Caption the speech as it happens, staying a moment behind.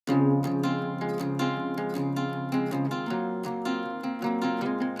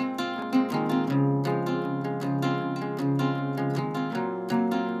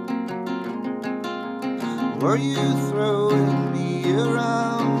Were you throwing me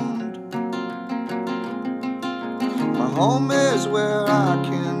around? My home is where I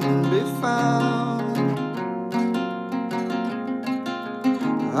can be found.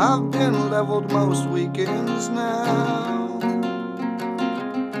 I've been leveled most weekends now.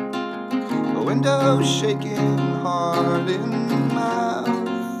 The window shaking, heart in mouth.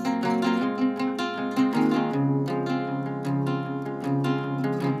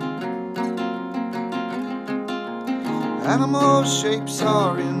 Animal shapes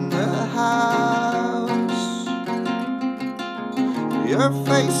are in the house. Your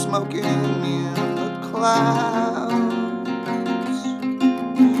face smoking in the clouds.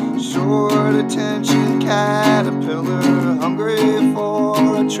 Short attention caterpillar, hungry for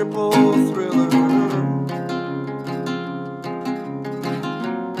a triple thriller.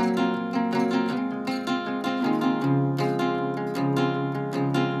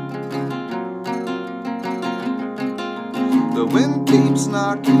 The wind keeps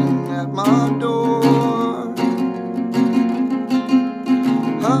knocking at my door,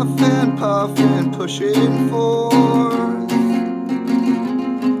 huffing, puffing, pushing forth.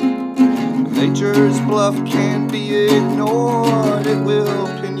 Nature's bluff can't be ignored, it will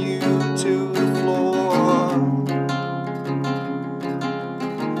pin you to the floor.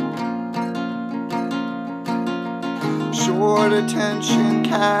 Short attention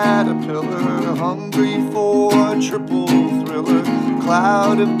caterpillar, hungry for a triple thriller.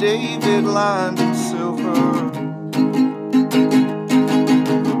 Cloud of David lined in silver.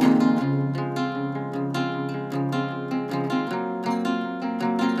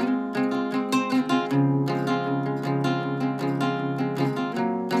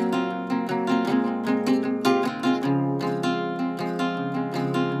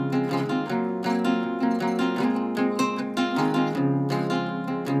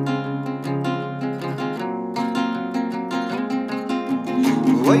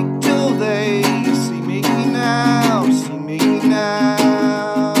 Wake